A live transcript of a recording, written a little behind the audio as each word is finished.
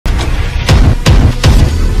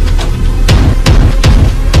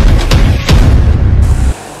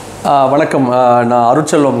வணக்கம். நான்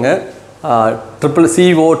அருட்செல்வம்ங்க.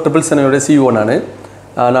 CEO triple சென்னையோட CEO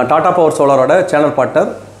நான் டாடா பவர் சோலாரோட சேனல் பார்ட்னர்.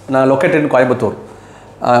 நான் லொக்கேட்டட் இன் கோயம்புத்தூர்.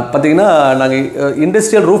 பார்த்திங்கன்னா நாங்கள்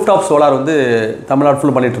இண்டஸ்ட்ரியல் ரூஃப்டாப் சோலார் வந்து தமிழ்நாடு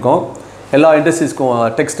ஃபுல் பண்ணிகிட்ருக்கோம். எல்லா இண்டஸ்ட்ரீஸ்க்கும்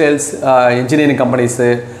டெக்ஸ்டைல்ஸ், இன்ஜினியரிங் கம்பெனிஸு,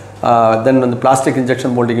 தென் வந்து plastic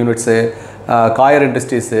injection moulding units, coir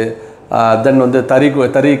industries, தென் வந்து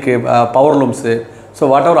தறிக்கு power லூம்ஸு,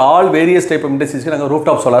 so what ever all various type of இண்டஸ்ட்ரீஸ்க்கு நாங்கள்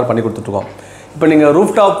ரூஃப்டாப் சோலார் பண்ணி கொடுத்துட்ருக்கோம். இப்போ நீங்கள்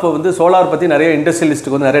ரூஃப்டாப் வந்து சோலார் பற்றி நிறைய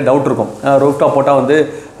இண்டஸ்ட்ரியலிஸ்ட்டுக்கு வந்து நிறைய டவுட் இருக்கும். ரூஃப்டாப் போட்டால் வந்து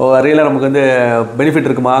ரியலாக நமக்கு வந்து பெனிஃபிட்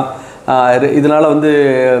இருக்குமா, இதனால் வந்து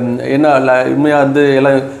என்ன உண்மையாக வந்து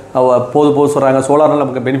எல்லாம் போது சொல்கிறாங்க, சோலார்னால்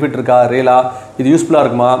நமக்கு பெனிஃபிட் இருக்கா, ரியலாக இது யூஸ்ஃபுல்லாக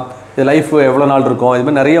இருக்குமா, இது லைஃப் எவ்வளோ நாள் இருக்கும், இது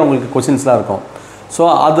மாதிரி நிறைய உங்களுக்கு கொஸ்டின்ஸ்லாம் இருக்கும். ஸோ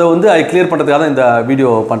அதை வந்து கிளியர் பண்ணுறதுக்காக தான் இந்த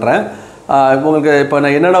வீடியோ பண்ணுறேன். உங்களுக்கு இப்போ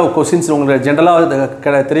நான் என்னென்ன கொஸ்டின்ஸ் உங்களுக்கு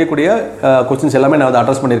ஜென்ரலாக தெரியக்கூடிய கொஸ்டின்ஸ் எல்லாமே நான் வந்து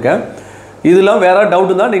அட்ரஸ் பண்ணியிருக்கேன். இதெல்லாம் வேறு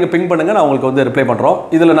டவுட்டு தான் நீங்கள் பிங் பண்ணுங்கள், நான் உங்களுக்கு வந்து ரிப்ளை பண்ணுறோம்.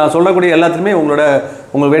 இதில் நான் சொல்லக்கூடிய எல்லாத்துலேயுமே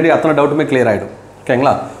உங்களுக்கு வேண்டிய அத்தனை டவுட்டுமே கிளியர் ஆகிடும்.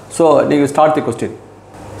 ஓகேங்களா? ஸோ நீங்கள் start the question.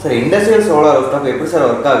 Sir, industrial solar rooftop எப்படி சார்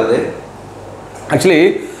ஒர்க் ஆகுது? ஆக்சுவலி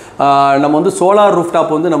நம்ம வந்து சோலார்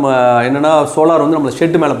ரூஃப்டாப் வந்து நம்ம என்னென்னா சோலார் வந்து நம்ம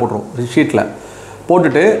ஷெட்டு மேலே போட்டுருவோம், ஷீட்டில்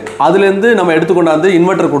போட்டுட்டு அதுலேருந்து நம்ம எடுத்துக்கொண்டாந்து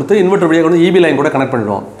இன்வெர்ட்டர் கொடுத்து இன்வெர்ட்டர் வழியாக வந்து EB லைன் கூட கனெக்ட்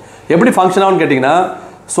பண்ணிடுவோம். எப்படி ஃபங்க்ஷன் ஆகும்னு கேட்டிங்கன்னா,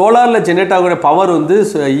 சோலாரில் ஜென்ரேட் ஆகக்கூடிய பவர் வந்து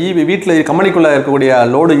வீட்டில் கம்பெனிக்குள்ளே இருக்கக்கூடிய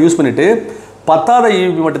லோடு யூஸ் பண்ணிவிட்டு பத்தாத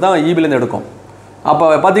EB மட்டும் தான் EBலேருந்து எடுக்கும். அப்போ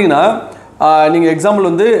பார்த்தீங்கன்னா நீங்கள் எக்ஸாம்பிள்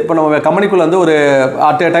வந்து இப்போ நம்ம கம்பெனிக்குள்ளே வந்து ஒரு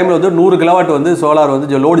அட் டைமில் வந்து 100 கிலோவாட் வந்து சோலார்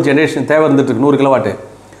வந்து லோடு ஜென்ரேஷன் தேவை இருந்துகிட்டு 100 கிலோவாட்டு.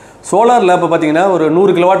 சோலாரில் இப்போ பார்த்தீங்கன்னா ஒரு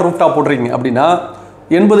 100 கிலோவாட் ரூஃப்டாப் போடுறீங்க அப்படின்னா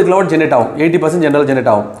 80 கிலோவாட் ஜென்ரேட் ஆகும். 80% ஜென்ரல்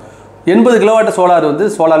ஜென்ரேட் ஆகும். 80 கிலோவாட் சோலார் வந்து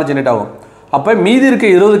சோலாரில் ஜென்ரேட் ஆகும். அப்போ மீதி இருக்க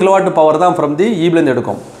 20 கிலோவாட் பவர் தான் ஃப்ரம் தி EBலேருந்து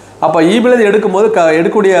எடுக்கும். அப்போ EBலேருந்து எடுக்கும்போது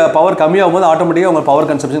எடுக்கக்கூடிய பவர் கம்மியாகும் போது ஆட்டோமேட்டிக்காக உங்கள் பவர்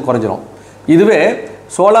கன்சப்ஷன் குறைஞ்சிரும். இதுவே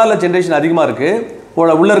சோலாரில் ஜென்ரேஷன் அதிகமாக இருக்குது,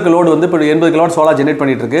 உள்ளே இருக்க லோடு வந்து இப்போ 80 கிலோவாட் சோலார் ஜென்ரேட்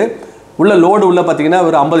பண்ணிகிட்டு இருக்குது, உள்ள லோடு உள்ள பார்த்தீங்கன்னா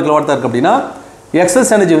ஒரு 50 கிலோவாட் தான் இருக்குது அப்படின்னா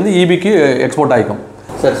எக்ஸஸ் எனர்ஜி வந்து EBக்கு எக்ஸ்போர்ட் ஆகிக்கும்.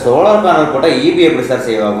 சார், சோலார் பேனல் போட்டால் EB எப்படி சார்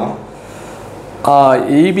சேவ் ஆகும்?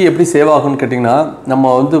 EB எப்படி சேவ் ஆகும்னு கேட்டிங்கன்னா,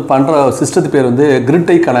 நம்ம வந்து பண்ணுற சிஸ்டத்து பேர் வந்து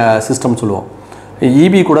கிரிட்டைக்கான சிஸ்டம் சொல்லுவோம்.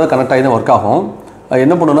 EB கூட கனெக்ட் ஆகி தான் ஒர்க் ஆகும்.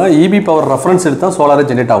 என்ன பண்ணுன்னா EB பவர் ரெஃபரன்ஸ் எடுத்து தான் சோலாரே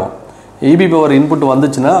ஜென்ரேட் ஆகும். EB பவர் இன்புட்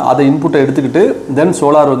வந்துச்சுன்னா அதை இன்புட்டை எடுத்துக்கிட்டு தென்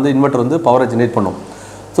சோலார் வந்து இன்வெர்ட்டர் வந்து பவரை ஜென்ரேட் பண்ணும்.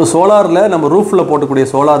 ஸோ சோலாரில் நம்ம ரூஃபில் போட்டக்கூடிய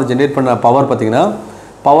சோலார் ஜென்ரேட் பண்ண பவர் பார்த்திங்கன்னா,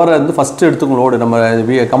 பவரை வந்து ஃபஸ்ட்டு எடுத்துக்கும் லோடு, நம்ம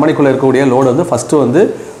கம்பெனிக்குள்ளே இருக்கக்கூடிய லோடு வந்து ஃபஸ்ட்டு வந்து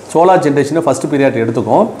சோலார் ஜென்ரேஷனை ஃபஸ்ட்டு பீரியட்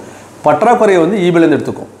எடுத்துக்கும், பற்றாக்குறையை வந்து EBலேருந்து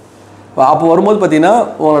எடுத்துக்கும். அப்போ வரும்போது பார்த்திங்கன்னா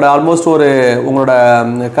உங்களோட ஆல்மோஸ்ட் உங்களோட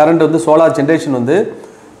கரண்ட் வந்து சோலார் ஜென்ரேஷன் வந்து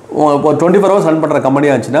ஒரு 24 ஹவர்ஸ் ரன் பண்ணுற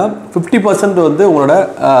கம்பெனியாக இருந்துச்சுன்னா 50% வந்து உங்களோட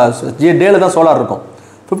டேல தான் சோலார் இருக்கும்.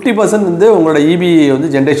 50% வந்து உங்களோட EB வந்து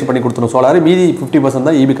ஜென்ரேஷன் பண்ணி கொடுத்துரும் சோலார். மீதி 50%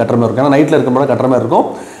 தான் EB கட்டுற மாதிரி இருக்கும். ஏன்னா நைட்டில் இருக்கும்போது கட்டுற மாதிரி இருக்கும்,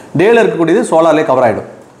 டேல இருக்கக்கூடியது சோலார்லேயே கவர் ஆகிடும்.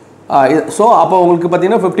 ஸோ அப்போ உங்களுக்கு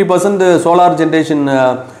பார்த்தீங்கன்னா 50% சோலார் ஜென்ரேஷன்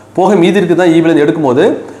போக மீதி இருக்குது தான் EBலேருந்து எடுக்கும்போது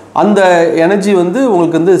அந்த எனர்ஜி வந்து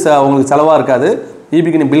உங்களுக்கு செலவாக இருக்காது.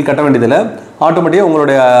 EBக்கு நீ பில் கட்ட வேண்டியதில்லை, ஆட்டோமேட்டிக்காக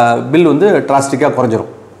உங்களுடைய பில் வந்து டிராஸ்டிக்காக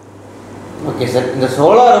குறைஞ்சிரும். ஓகே சார், இந்த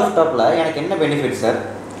சோலார் ரூஃப்டாப்பில் எனக்கு என்ன பெனிஃபிட் சார்?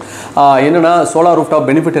 என்னென்னா சோலார் ரூஃப்டாப்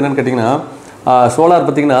பெனிஃபிட் என்னென்னு கேட்டிங்கன்னா, சோலார்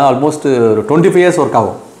பார்த்திங்கன்னா ஆல்மோஸ்ட் ஒரு 25 இயர்ஸ் ஒர்க்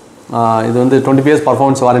ஆகும். இது வந்து 25 இயர்ஸ்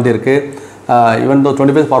பர்ஃபார்மன்ஸ் வாரண்ட்டி இருக்குது. ஈவன்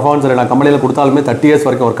 25 இயர்ஸ் பர்ஃபார்மன்ஸ் நான் கம்பெனியில் கொடுத்தாலுமே 30 இயர்ஸ்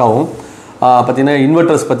வரைக்கும் ஒர்க் ஆகும். பார்த்திங்கன்னா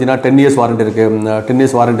இன்வெர்ட்டர்ஸ் பார்த்திங்கன்னா 10 இயர்ஸ் வாரண்ட்டி இருக்குது, 10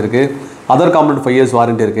 இயர்ஸ் வாரண்ட்டி இருக்குது. அதர் காம்பனண்ட் 5 இயர்ஸ்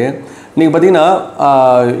வாரண்ட்டி இருக்குது. நீங்கள் பார்த்திங்கன்னா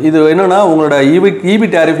இது என்னென்னா உங்களோட EB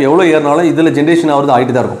டேரிஃப் எவ்வளோ ஏறினாலும் இதில் ஜென்ரேஷன் ஆகிறது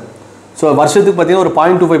ஆகிட்டு தான் இருக்கும். ஸோ வருஷத்துக்கு பார்த்திங்கன்னா ஒரு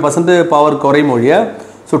 0.25% பவர் குறையும் மொழியை.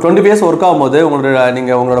 ஸோ 25 இயர்ஸ் ஒர்க் ஆகும்போது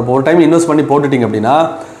உங்களோட ஒரு டைம் இன்வெஸ்ட் பண்ணி போட்டுட்டிங்க அப்படின்னா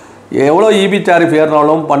எவ்வளோ EB டேரிஃப்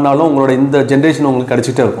ஏறினாலும் பண்ணாலும் உங்களோட இந்த ஜென்ரேஷன் உங்களுக்கு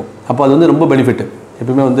கிடச்சிட்டே இருக்கும். அப்போ அது வந்து ரொம்ப பெனிஃபிட்.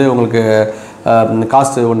 எப்பவுமே வந்து உங்களுக்கு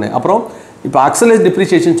காஸ்ட்டு ஒன்று. அப்புறம் இப்போ அக்சலைஸ்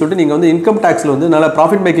டிப்ரிசியேஷன் சொல்லிட்டு நீங்கள் வந்து இன்கம் டேக்ஸில் வந்து நல்ல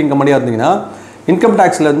ப்ராஃபிட் மேக்கிங் கம்பெனியாக இருந்தீங்கன்னா இன்கம்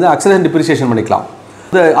டேக்ஸில் வந்து அக்சலைஸ் டிப்ரிசியேஷன் பண்ணிக்கலாம்.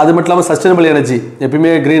 அது மட்டும் இல்லாமல் சஸ்டைனபிள் எனர்ஜி, எப்பயுமே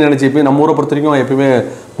க்ரீன் எனர்ஜி, எப்பயும் நம்ம ஊரை பொறுத்த வரைக்கும் எப்பயுமே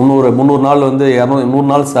 300 நாள் வந்து 200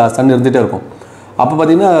 நாள் சன் இருந்துகிட்டே இருக்கும். அப்போ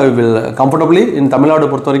பார்த்திங்கன்னா கம்ஃபர்டபுளி தமிழ்நாடு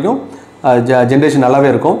பொறுத்த வரைக்கும் ஜென்ரேஷன் நல்லாவே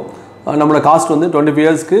இருக்கும். நம்மளோட காஸ்ட் வந்து 25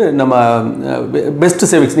 இயர்ஸ்க்கு நம்ம பெஸ்ட்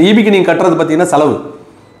சேவிங்ஸ். EBக்கு நீங்கள் கட்டுறது பார்த்திங்கன்னா செலவு,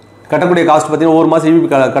 கட்டக்கூடிய காஸ்ட் பார்த்திங்கன்னா ஒவ்வொரு மாதம்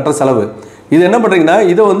EB கட்டுற செலவு. இது என்ன பண்ணுறீங்கன்னா,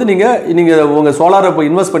 இதை வந்து நீங்கள் உங்கள் சோலாரை இப்போ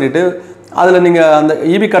இன்வெஸ்ட் பண்ணிவிட்டு அதில் நீங்கள் அந்த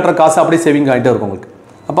EB கட்டுற காசு அப்படியே சேவிங் ஆகிட்டே இருக்கும் உங்களுக்கு.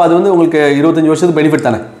 அப்போ அது வந்து உங்களுக்கு 25 வருஷத்துக்கு பெனிஃபிட்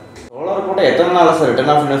தானே. சோலார் போட்டால் எத்தனை நாள் சார்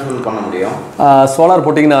ரிட்டர்ன் ஆஃப் இன்வெஸ்ட்மெண்ட் பண்ண முடியும்? சோலார்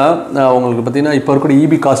போட்டிங்கன்னா உங்களுக்கு பார்த்திங்கன்னா இப்போ இருக்கிற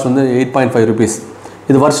EB காஸ்ட் வந்து 8.5 rupees.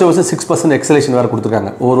 இது வருஷம் 6% எக்ஸலேஷன் வேறு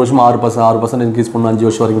கொடுத்துருக்காங்க. ஒவ்வொரு வருஷம் 6% இன்க்ரீஸ் பண்ணணும், 5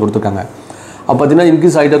 வருஷம் வரைக்கும் கொடுத்துருக்காங்க. அப்போ பார்த்திங்கன்னா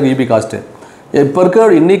இன்க்ரீஸ் ஆகிட்டு இருக்கும் EB காஸ்ட்டு. இப்போ இருக்க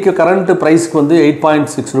இன்றைக்கி கரண்ட் ப்ரைஸ்க்கு வந்து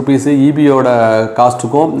 8.6 rupees EBயோட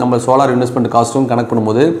காஸ்ட்டுக்கும் நம்ம சோலார் இன்வெஸ்ட்மெண்ட் காஸ்ட்டும் கணக்கு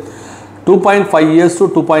பண்ணும்போது 2.5 years to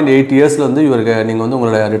 2.8 இயர்ஸில் வந்து இவருக்கு நீங்கள் வந்து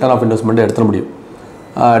உங்களோட ரிட்டர்ன் ஆஃப் இன்வெஸ்ட்மெண்ட் எடுத்துட முடியும்.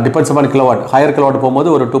 Depends upon kilowatt. Higher kilowatt போகும்போது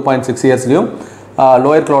ஒரு 2.6 இயர்ஸ்லையும்,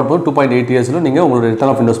 லோயர் கிலோவாட் போது 2.8 இயர்ஸ்லையும் நீங்கள் உங்களோட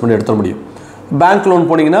ரிட்டர்ன் ஆஃப் இன்வெஸ்ட்மெண்ட் எடுத்துட முடியும். பேங்க் லோன்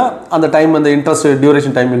போனீங்கன்னா அந்த டைம் அந்த interest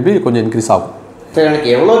duration time will be கொஞ்சம் இன்க்ரீஸ் ஆகும். சார் எனக்கு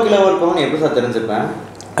எவ்வளோ கிலோவாட் போகணும்னு எப்படி சார் தெரிஞ்சுப்பேன்?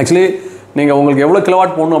 ஆக்சுவலி நீங்கள் உங்களுக்கு எவ்வளோ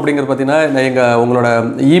கிலோவாட் போகணும் அப்படிங்கிறது பார்த்தீங்கன்னா உங்களோட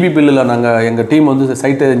இபி பில்லில் எங்கள் டீம் வந்து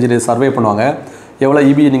சைட் இன்ஜினியர் சர்வே பண்ணுவாங்க. எவ்வளோ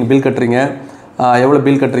இபி நீங்கள் பில் கட்டுறீங்க, எவ்வளோ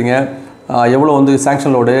பில் கட்டுறீங்க, எவ்வளோ வந்து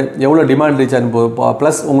சாங்ஷன் லோடு, எவ்வளோ டிமாண்ட் ரீச் ஆகும்,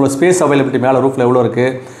 ப்ளஸ் உங்களோட ஸ்பேஸ் அவைலபிலிட்டி மேலே ரூஃபில் எவ்வளோ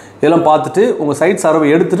இருக்குது, இதெல்லாம் பார்த்துட்டு உங்கள் சைட்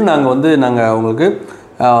சர்வே எடுத்துகிட்டு நாங்கள்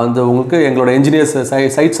உங்களுக்கு எங்களோட இன்ஜினியர்ஸ்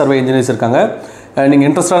சைட் சர்வே இன்ஜினியர்ஸ் இருக்காங்க. நீங்கள்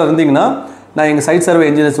இன்ட்ரெஸ்டாக இருந்தீங்கன்னா நான் எங்கள் சைட் சர்வே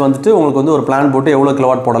இன்ஜினியர்ஸ் வந்துட்டு உங்களுக்கு வந்து ஒரு பிளான் போட்டு எவ்வளோ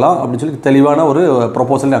கிலோவாட் போடலாம் அப்படின்னு சொல்லி தெளிவான ஒரு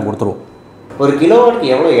ப்ரொபோசல் நாங்கள் கொடுத்துருவோம். ஒரு கிலோவாட்க்கு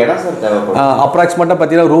எவ்வளோ இடம் சார் தேவைப்படும்? அப்ராக்சிமேட்டாக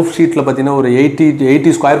பார்த்தீங்கன்னா ரூஃப் ஷீட்டில் பார்த்தீங்கன்னா ஒரு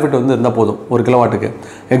 80 ஸ்கொயர் ஃபீட் வந்து இருந்தால் போதும் ஒரு கிலோவாட்டுக்கு.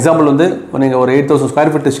 எக்ஸாம்பிள் வந்து நீங்கள் ஒரு 8000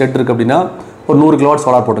 ஸ்கொயர் ஃபீட் ஷெட் இருக்குது அப்படின்னா ஒரு 100 கிலோவாட்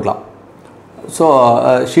சோலார் போட்டுக்கலாம். ஸோ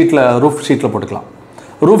ரூஃப் ஷீட்டில் போட்டுக்கலாம்.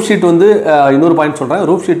 ரூஃப் ஷீட் வந்து இன்னொரு பாயிண்ட் சொல்கிறேன்,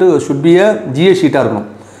 roof sheet should be GA ஷீட்டாக இருக்கணும்.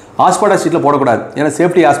 ஆஸ்பெக்டா ஷீட்டில் போடக்கூடாது. ஏன்னா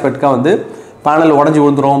சேஃப்டி ஆஸ்பெக்ட்காக வந்து பேனல் உடஞ்சி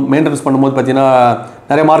விழுந்துடும். மெயின்டெனன்ஸ் பண்ணும்போது பார்த்தீங்கன்னா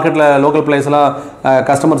நிறைய மார்க்கெட்டில் லோக்கல் பிளேஸ்லாம்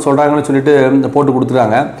கஸ்டமர் சொல்கிறாங்கன்னு சொல்லிட்டு போட்டு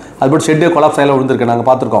கொடுத்துருக்காங்க. அதுபோல் ஷெட்டே கொலாப்ஸ் ஆகல விழுந்துருக்கு, நாங்கள்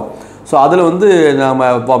பார்த்துருக்கோம். ஸோ அதில் வந்து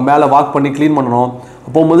நம்ம மேலே வாக் பண்ணி க்ளீன் பண்ணணும்.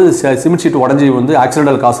 போகும்போது சிமெண்ட் ஷீட் உடஞ்சி வந்து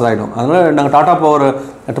ஆக்சிடென்டல் காசு ஆகிடும். அதனால் நாங்கள் tata power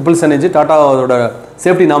triple செனேஜ் டாட்டாவோட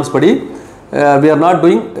safety norms படி we are not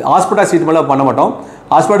doing ஆஸ்பெக்டா sheet மேலே பண்ண மாட்டோம்.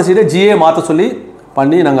 ஆஸ்பெக்டா ஷீட்டை ஜிஏ மாற்ற சொல்லி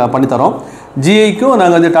நாங்கள் பண்ணித்தரோம். ஜிஐக்கும்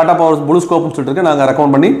நாங்கள் வந்து டாட்டா பவர் ப்ளூ ஸ்கோப்னு சொல்லிட்டு நாங்கள்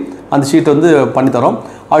ரெக்கமெண்ட் பண்ணி அந்த ஷீட் வந்து பண்ணித்தரோம்.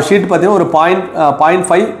 அது ஷீட் பார்த்தீங்கன்னா ஒரு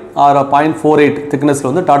 0.5 ஆர் 0.48 திக்னஸில்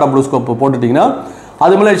வந்து டாட்டா ப்ளூ ஸ்கோப் போட்டுட்டிங்கன்னா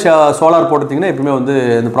அது மேலே சோலார் போட்டுட்டிங்கன்னா எப்பவுமே வந்து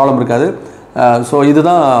இந்த ப்ராப்ளம் இருக்காது. ஸோ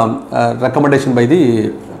இதுதான் recommendation by the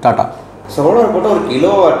tata. Solar போட்டால் ஒரு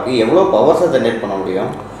கிலோவாட்க்கு எவ்வளோ பவர்ஸை ஜென்ரேட் பண்ண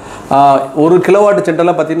முடியும்? ஒரு கிலோவாட்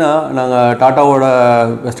சென்டரில் பார்த்தீங்கன்னா நாங்கள் டாட்டாவோட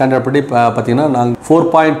ஸ்டாண்டர்ட் படி பார்த்தீங்கன்னா நாங்கள்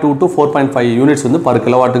 4.2 to 4.5 யூனிட்ஸ் வந்து பர்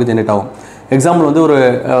கிலோவாட்டுக்கு ஜென்ரேட் ஆகும். எக்ஸாம்பிள் வந்து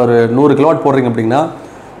ஒரு 100 கிலோவாட் போடுறீங்க அப்படின்னா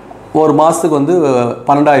ஒரு மாதத்துக்கு வந்து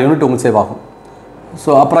 12,000 யூனிட் உங்களுக்கு சேவ் ஆகும். ஸோ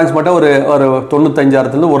அப்ராக்சிமேட்டாக ஒரு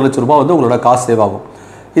 95,000 1 லட்ச ரூபா வந்து உங்களோட காசு சேவ் ஆகும்.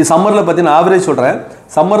 இது சம்மரில் பார்த்தீங்கன்னா ஆவரேஜ் சொல்கிறேன்.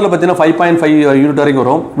 சம்மரில் பார்த்தீங்கன்னா 5.5 யூனிட் வரைக்கும்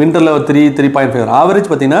வரும். விண்டரில் 3.5 வரும். ஆவரேஜ்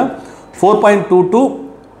பார்த்தீங்கன்னா 4.2 to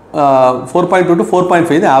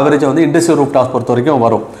 4.5 ஆவரேஜாக வந்து இண்டஸ்ட்ரியல் ரூஃப் டாப்ஸ் பொறுத்த வரைக்கும்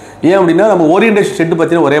வரும். ஏன் அப்படின்னா நம்ம ஓரியன்டேஷன் ஷெட்டு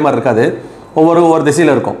பார்த்தீங்கன்னா ஒரே மாதிரி இருக்காது, ஒவ்வொரு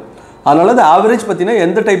திசையில் இருக்கும். அதனால அந்த ஆவரேஜ் பார்த்தீங்கன்னா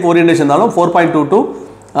எந்த டைப் ஓரியன்டேஷன் இருந்தாலும் 4.2 to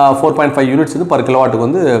 4.5 யூனிட்ஸ் வந்து பர் கிலோவாட்டுக்கு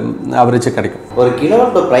வந்து ஆவரேஜாக கிடைக்கும். ஒரு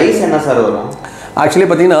கிலோவாட் ப்ரைஸ் என்ன சார் வரும்? ஆக்சுவலி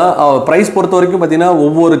பார்த்தீங்கன்னா ப்ரைஸ் பொறுத்த வரைக்கும் பார்த்தீங்கன்னா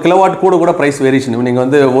ஒவ்வொரு கிலோவாட் கூட ப்ரைஸ் வேரியேஷன். நீங்கள்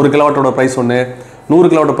வந்து 1 கிலோவாட்டோட ப்ரைஸ் ஒன்று,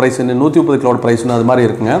 100 கிலோவாட் ப்ரைஸ் ஒன்று, 130 கிலோவாட் ப்ரைஸ் ஒன்று, அது மாதிரி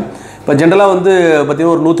இருக்குங்க. இப்போ ஜென்ரலாக வந்து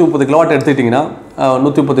பார்த்தீங்கன்னா ஒரு 130 கிலோவாட் எடுத்துக்கிட்டிங்கன்னா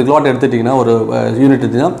 130 கிலோவாட் எடுத்துக்கிட்டிங்கன்னா ஒரு யூனிட்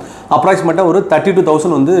எடுத்திங்கன்னா அப்ராக்சிமேட்டாக ஒரு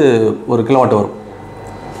 32,000 வந்து ஒரு கிலோவாட் வரும்.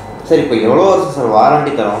 சரி, இப்போ எவ்வளோ வருஷம் சார்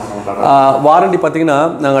வாரண்டி தரோம்? வாரண்டி பார்த்தீங்கன்னா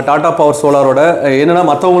நாங்கள் டாட்டா பவர் சோலாரோட என்னென்னா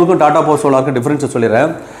மற்றவங்களுக்கும் டாட்டா பவர் சோலாருக்கும் டிஃப்ரென்ஸை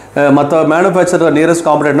சொல்லிடுறேன். மற்ற மேனுஃபேக்சர் நியரஸ்ட்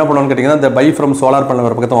காம்பனண்ட் என்ன பண்ணுவான்னு கேட்டிங்கன்னா இந்த பை ஃப்ரம் சோலார் பண்ண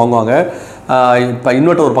ஒரு பக்கத்தை வாங்குவாங்க, இப்போ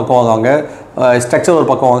இன்வெர்ட்டர் ஒரு பக்கம் வாங்குவாங்க, ஸ்ட்ரக்சர் ஒரு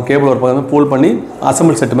பக்கம் வாங்க, கேபிள் ஒரு பக்கம் பூல் பண்ணி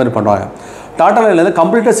அசம்பிள் செட் மாதிரி பண்ணுவாங்க. டாட்டாவில் இல்லை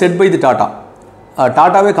கம்ப்ளீட்டாக செட் பை தி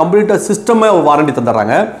டாட்டாவே கம்ப்ளீட்டாக சிஸ்டமே warranty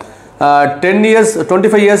தந்துடுறாங்க. 10 years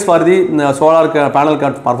 25 years for the சோலாருக்கு panel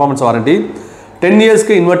performance warranty, 10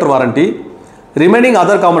 yearsக்கு inverter warranty, remaining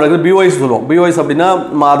other component POS சொல்லுவோம். பிஓஎஸ் அப்படின்னா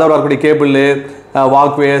அதர் வரக்கூடிய கேபிள்,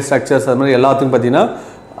 வாக்வே, ஸ்ட்ரக்சர்ஸ் அது மாதிரி எல்லாத்துக்கும்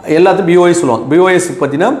பிஓஎஸ் சொல்லுவோம். பிஓஎஸ்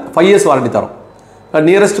பார்த்தீங்கன்னா 5 years வாரண்டி தரோம்.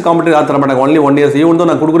 நியரஸ்ட் காம்பனண்ட் தர மாட்டாங்க, ஒன்லி 1 year. ஈவன் தான்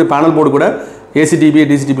நான் கொடுக்குற பேனல் போர்டு கூட ஏசிடிபி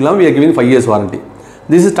டிசிடிபி இல்லாமல் we are giving 5 years warranty.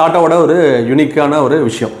 This is டாட்டாவோட ஒரு யூனிக்கான ஒரு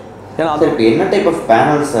விஷயம். ஏன்னா அது என்ன டைப் ஆஃப்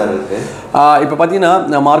பேனல்ஸ் சார் இருக்குது? இப்போ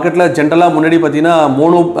பார்த்தீங்கன்னா மார்க்கெட்டில் ஜென்ரலாக முன்னாடி பார்த்தீங்கன்னா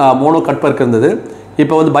மோனோ கட் பர்க் இருந்தது.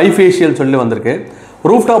 இப்போ வந்து பைஃபேஷியல் சொல்லி வந்திருக்கு.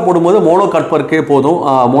 ரூஃப்டாப் போடும்போது மோனோ கட் பர்க்கே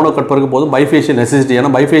போதும், பைஃபேஷியல் நெசசிட்டி.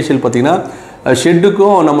 ஏன்னா பைஃபேஷியல் பார்த்தீங்கன்னா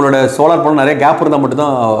ஷெட்டுக்கும் நம்மளோட சோலார் பண்ண நிறைய கேப் இருந்தால்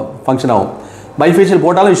மட்டும்தான் ஃபங்க்ஷன் ஆகும். பைஃபேஷியல்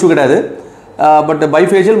போட்டாலும் இஷ்யூ கிடையாது. பட்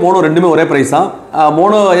பைஃபேஷியல் மோனோ ரெண்டுமே ஒரே ப்ரைஸ் தான்.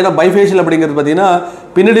 மோனோ ஏன்னா பைஃபேஷியல் அப்படிங்கிறது பார்த்தீங்கன்னா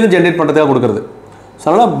பின்னாடி ஜென்ரேட் பண்ணுறதுக்காக கொடுக்குறது. ஸோ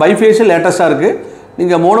அதனால் பைஃபேஷியல் லேட்டஸ்ட்டாக இருக்குது.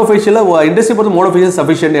 நீங்கள் மோனோஃபேஷியலில் இண்டஸ்ட்ரி பொறுத்து மோனோஃபேஷியல்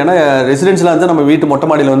சஃபிஷியன்ட். ஏன்னா ரெசிடென்ஷியலாக வந்து நம்ம வீட்டு மொட்டை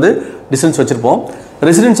மாடியில் வந்து டிஸ்டன்ஸ் வச்சுருப்போம்.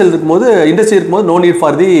 ரெசிடென்ஷியல் இருக்கும்போது இண்டஸ்ட்ரி இருக்கும்போது no need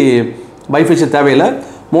for the bifacial தேவையில்லை.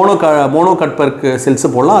 மோனோ கட் பர்க் செல்ஸ்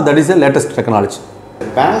போடலாம். That is latest technology.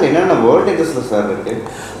 Panel என்னென்ன வோல்டேஜஸில் சார் இருக்குது?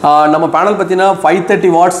 நம்ம பேனல் பார்த்தீங்கன்னா 530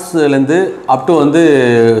 வாட்ஸ்லேருந்து அப் டு வந்து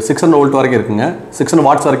 600 வோல்ட் வரைக்கும் இருக்குங்க. 600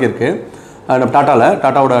 வாட்ஸ் வரைக்கும் இருக்குது நம்ம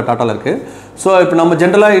டாட்டாவில் இருக்குது. ஸோ இப்போ நம்ம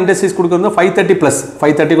ஜென்ரலாக இண்டஸ்ட்ரீஸ் கொடுக்குறது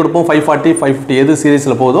 530 கொடுப்போம், 540, 550 எது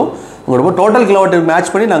சீரீஸில் போதும் கொடுப்போம். டோட்டல் கிலோவாட்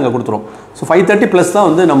மேட்ச் பண்ணி நாங்கள் கொடுத்துருவோம். ஸோ 530+ தான்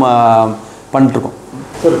வந்து நம்ம பண்ணிட்டுருக்கோம்.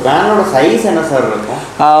 சார் பேனலோட சைஸ் என்ன சார் இருக்கும்?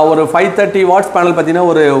 ஒரு 530 வாட்ஸ் பேனல் பார்த்தீங்கன்னா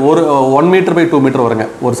ஒரு 1 மீட்டர் பை 2 மீட்டர் வருங்க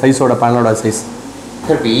ஒரு சைஸோட பேனலோட சைஸ்.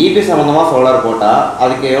 சார் இப்போ இபி சம்மந்தமாக சோலார் போட்டால்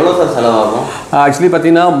அதுக்கு எவ்வளோ சார் செலவாகும்? ஆக்சுவலி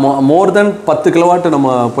பார்த்தீங்கன்னா மோர் தென் 10 கிலோவாட்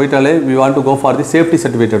நம்ம போயிட்டாலே we want to go for the safety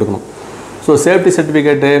certificate எடுக்கணும். So safety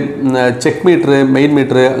certificate, check metre, main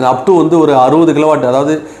metre up to வந்து ஒரு 60 கிலோவாட்,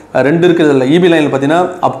 அதாவது 2 இருக்குது இல்லை இபி லைனில் பார்த்தீங்கன்னா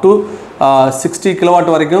அப் டு 60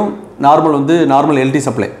 கிலோவாட் வரைக்கும் நார்மல் எல்டி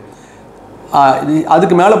சப்ளை.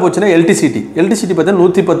 அதுக்கு மேலே போச்சுன்னா எல்டிசிடி பார்த்தீங்கன்னா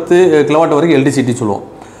 110 கிலோவாட் வரைக்கும் எல்டிசிடி சொல்லுவோம்.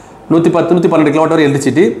 112 கிலோவாட் வரை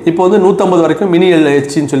எல்டிசிடி. இப்போ வந்து 150 வரைக்கும் மினி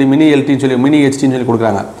ஹெச்டின்னு சொல்லி மினி ஹெச்டின்னு சொல்லி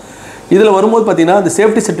கொடுக்குறாங்க. இதில் வரும்போது பார்த்தீங்கன்னா இந்த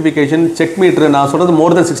சேஃப்டி சர்டிஃபிகேஷன், செக் மீட்ரு நான் சொல்கிறது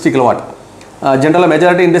மோர் தென் 60 கிலோவாட். ஜென்ரலாக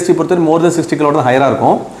மெஜாரிட்டி இண்டஸ்ட்ரி பொறுத்தவரை மோர் தென் 60 கிலோவாட் தான் ஹையராக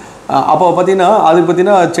இருக்கும். அப்போ பார்த்தீங்கன்னா அதுக்கு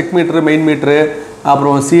பார்த்தீங்கன்னா செக் மீட்ரு, மெயின் மீட்ரு,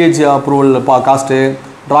 அப்புறம் CH approval cost,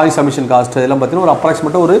 drawing submission cost இதெல்லாம் பார்த்தீங்கன்னா ஒரு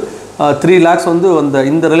அப்ராக்சிமேட்டாக ஒரு 3 lakhs வந்து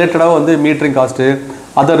இந்த ரிலேட்டடாக வந்து மீட்டரிங் காஸ்ட்டு,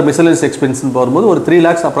 அதர் மிசலன்ஸ் எக்ஸ்பென்ஸ்னு வரும்போது ஒரு 3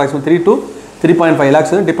 lakhs approximate 3 to 3.5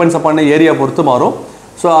 lakhs depends அப்பான area பொறுத்து மாறும்.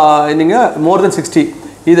 ஸோ நீங்கள் மோர் தென் 60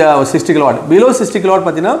 இது 60 கிலோவாட். பிலோ 60 கிலோவாட்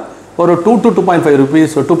பார்த்தீங்கன்னா ஒரு 2 to 2.5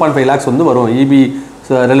 rupees 2.5 lakhs வந்து வரும்.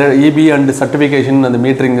 இபி அண்ட் சர்டிஃபிகேஷன் அந்த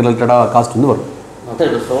மீட்டரிங் ரிலேட்டடாக காஸ்ட் வந்து வரும்.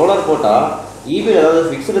 சோலார் போட்டால் இபியில் ஏதாவது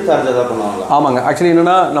ஃபிக்ஸ்டு சார்ஜ் ஏதாவது பண்ணுவாங்க? ஆமாங்க. ஆக்சுவலி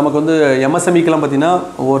என்னென்னா நமக்கு வந்து எம்எஸ்எம்இக்கெலாம் பார்த்தீங்கன்னா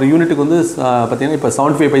ஒரு யூனிட்டுக்கு வந்து பார்த்தீங்கன்னா இப்போ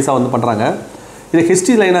 75 பைசா வந்து பண்ணுறாங்க. இது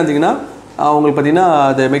ஹிஸ்ட்ரி லைனாக இருந்தீங்கன்னா உங்களுக்கு பார்த்தீங்கன்னா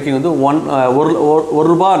அது மேக்கிங் வந்து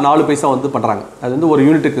 ₹1.04 வந்து பண்ணுறாங்க. அது வந்து ஒரு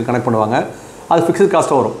யூனிட்டுக்கு கனெக்ட் பண்ணுவாங்க. அது ஃபிக்ஸ்டு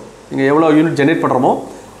காஸ்ட்டாக வரும். நீங்கள் எவ்வளோ யூனிட் ஜென்ரேட் பண்ணுறோமோ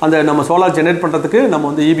அந்த நம்ம சோலார் ஜென்ரேட் பண்ணுறதுக்கு நம்ம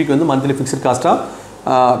வந்து இபிக்கு வந்து மந்த்லி ஃபிக்ஸ்டு காஸ்ட்டாக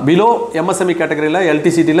பிலோ எம்எஸ்எம்இ கேட்டகரியில்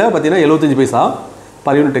எல்டிசிட்டியில் பார்த்தீங்கன்னா 75 பைசா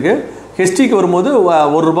பர் யூனிட்டுக்கு. ஹெச்டிக்கு வரும்போது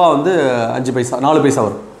 ₹1 வந்து 5 பைசா 4 பைசா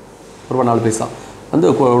வரும். ₹4 வந்து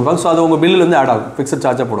கொடுப்பாங்க. ஸோ அது உங்கள் பில்லில் வந்து ஆட் ஆகும், ஃபிக்ஸட்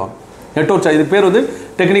சார்ஜாக போடுவாங்க. நெட்வொர்க் சார்ஜ், இது பேர் வந்து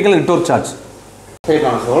டெக்னிக்கல் நெட்வொர்க் சார்ஜ். சரி, இப்போ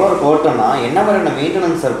நம்ம சோலார் போட்டோம்னா என்ன மாதிரியான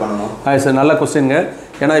மெயின்டெனன்ஸ் சார் பண்ணணும்? சார் நல்ல கொஸ்டின்ங்க.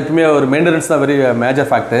 ஏன்னா எப்பவுமே ஒரு மெயின்டெனன்ஸ் தான் வெரி மேஜர்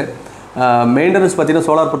ஃபேக்ட்டு. மெயின்டெனன்ஸ் பார்த்தீங்கன்னா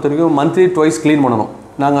சோலார் பொறுத்த வரைக்கும் மந்த்லி ட்வைஸ் க்ளீன் பண்ணணும்.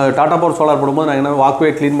 நாங்கள் டாடா பவர் சோலார் போடும்போது நாங்கள் என்ன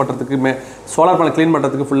வாக்வே க்ளீன் பண்ணுறதுக்கு சோலார் பேனல் க்ளீன்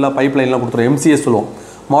பண்ணுறதுக்கு ஃபுல்லாக பைப் லைன்லாம் கொடுத்துருவோம். MCS சொல்லுவோம்,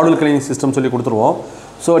 மாடுல் க்ளீனிங் சிஸ்டம் சொல்லி கொடுத்துருவோம்.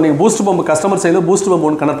 ஸோ நீங்கள் பூஸ்ட் பம்ப் கஸ்டமர் சைடில் பூஸ்ட் பம்ப்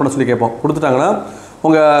ஒன்று கனெக்ட் பண்ண சொல்லி கேட்போம். கொடுத்துட்டாங்கன்னா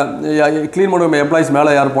உங்கள் க்ளீன் பண்ணுற எம்ப்ளாயிஸ்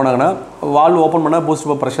மேலே யார் போனாங்கன்னா வால்வ் ஓப்பன் பண்ணால் பூஸ்ட்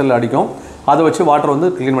பம்ப் ப்ரெஷரில் அடிக்கும். அதை வச்சு வாட்டர் வந்து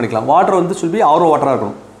க்ளீன் பண்ணிக்கலாம். வாட்டர் வந்து சொல்லி ஆர்ஓ வாட்டராக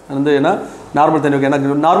இருக்கணும். வந்து ஏன்னா நார்மல் தண்ணி,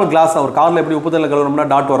 எனக்கு நார்மல் கிளாஸ் ஒரு காரில் எப்படி உப்பு தண்ணியில் கழுவணும்னா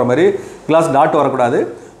டாட் வர மாதிரி கிளாஸ் டாட் வரக்கூடாது.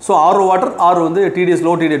 ஸோ ஆர்ஓ வாட்டர் வந்து TDS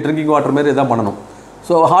low TDS drinking water மாதிரி இதான் பண்ணணும்.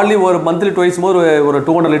 ஸோ ஹார்ட்லி ஒரு மந்த்லி ட்வைஸ் போது ஒரு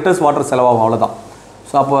 200 லிட்டர்ஸ் வாட்டர் செலவாகும், அவ்வளோதான்.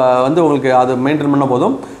 ஸோ அப்போ வந்து உங்களுக்கு அது மெயின்டைன் பண்ண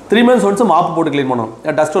போதும். 3 months ஒன்ஸ் மாப்பு போட்டு க்ளீன் பண்ணணும்.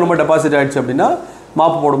 டஸ்ட் ரொம்ப டெபாசிட் ஆகிடுச்சு அப்படின்னா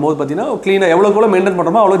மாப்பு போடும்போது பார்த்தீங்கன்னா க்ளீனாக எவ்வளோக்குள்ள மெயின்டைன்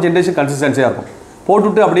பண்ணுறோமோ அவ்வளோ ஜென்ரேஷன் கன்சிஸ்டன்சியாக இருக்கும்.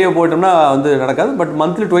 போட்டுவிட்டு அப்படியே போயிட்டோம்னா வந்து நடக்காது. பட்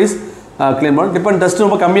மந்த்லி ட்வைஸ் க்ளீன் பண்ணணும். டஸ்ட்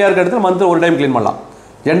ரொம்ப கம்மியாக இருக்கிற இடத்துல மந்த்லி ஒரு டைம் க்ளீன் பண்ணலாம்.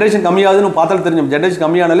 ஜென்ரேஷன் கம்மியாகுதுன்னு பார்த்தாலும் தெரியும். ஜென்ரேஷன்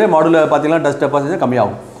கம்மியானாலே மாடுல பார்த்தீங்கன்னா டஸ்ட் டெபாசிட்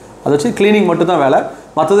கம்மியாகும். அதை வச்சு க்ளீனிங் மட்டும் தான் வேலை.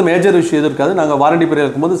 மற்றது மேஜர் இஷ்யூ எதுவும் இருக்காது. நாங்கள் வாரண்டி பீரியட்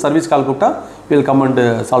இருக்கும்போது சர்வீஸ் கால் கூப்பிட்டா வில் கம் அண்ட்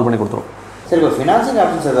சால்வ் பண்ணி கொடுத்துருவோம். சரி, இப்போ ஃபினான்சிங்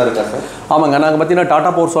ஆப்ஷன்ஸ் எதாவது இருக்கா சார்? ஆமாங்க. நாங்கள் பார்த்தீங்கன்னா டாடா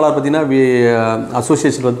பவர் சோலார் பார்த்தீங்கன்னா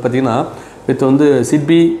அசோசியேஷன் வந்து பார்த்தீங்கன்னா வித் வந்து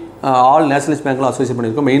சிட்பி ஆல் நேஷனலிஸ்ட் பேங்க்லாம் அசோசியேட்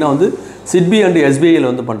பண்ணியிருக்கோம். மெயினாக வந்து சிட்பி அண்ட் SBIயில்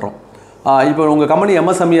வந்து பண்ணுறோம். இப்போ உங்கள் கம்பெனி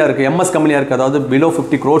MSMEயாக இருக்குது, MS கம்பெனியாக இருக்குது, அதாவது below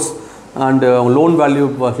 50 crores and loan value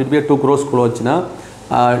should be 2 crores வச்சுன்னா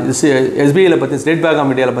SBIயில் பற்றி ஸ்டேட் பேங்க் ஆஃப்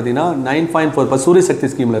இந்தியாவில் பார்த்தீங்கன்னா 9.4% சூரிய சக்தி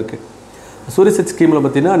ஸ்கீமில் இருக்குது. சூரிய சக்தி ஸ்கீமில்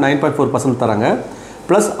பார்த்தீங்கன்னா 9.4% தராங்க.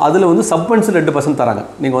 ப்ளஸ் அதில் வந்து சப்பன்ஸ் 2% தராங்க.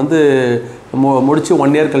 நீங்கள் வந்து முடிச்சு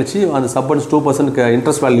 1 year கழிச்சு அந்த சப்பன்ஸ் 2%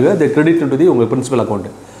 இன்ட்ரெஸ்ட் வேல்யூவை அதை கிரெடிட் டு தி உங்கள் பிரின்சிபல்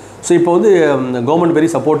அக்கௌண்ட்டு. ஸோ இப்போ வந்து கவர்மெண்ட் வெரி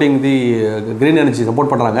சப்போர்ட்டிங் தி க்ரீன் எனர்ஜி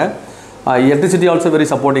சப்போர்ட் பண்ணுறாங்க. Electricity also very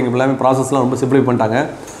supporting. இப்போ எல்லாமே ப்ராசஸ்லாம் ரொம்ப சிம்பிளை பண்ணிட்டாங்க.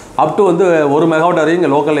 அப் டு வந்து 1 மெகாவாட் வரையும்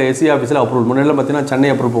இங்கே லோக்கல் SC ஆஃபீஸில் அப்ரூவல். முன்னாடி பார்த்தீங்கன்னா சென்னை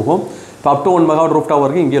அப்ரூவல் போகும். இப்போ அப் டு 1 மெகாவாட் ரூஃப்டாப்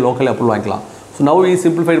வரைக்கும் இங்கே லோக்கல் அப்ரூவல் வாங்கிக்கலாம். ஸோ நவ் இ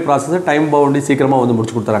சிம்பிளிஃபைட் ப்ராசஸ் டைம் பவுண்டி சீக்கிரமாக வந்து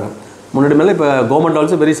முடிச்சு கொடுத்துறாங்க. முன்னாடி மேலே இப்போ government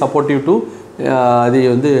also very supportive to அது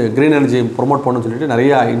வந்து க்ரீன் எனர்ஜி ப்ரொமோட் பண்ணணும்னு சொல்லிட்டு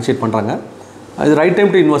நிறையா இனிஷியேட் பண்ணுறாங்க. இது right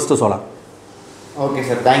time to invest solar. Okay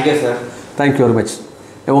sir, thank you sir. Thank you very much.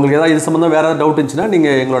 உங்களுக்கு ஏதாவது இது சம்மந்தம் வேறு ஏதாவது டவுட் இருந்துச்சுன்னா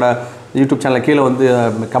நீங்கள் எங்களோட யூடியூப் சேனலில் கீழே வந்து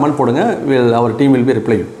கமெண்ட் போடுங்க. Our team will be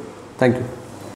reply you. Thank you.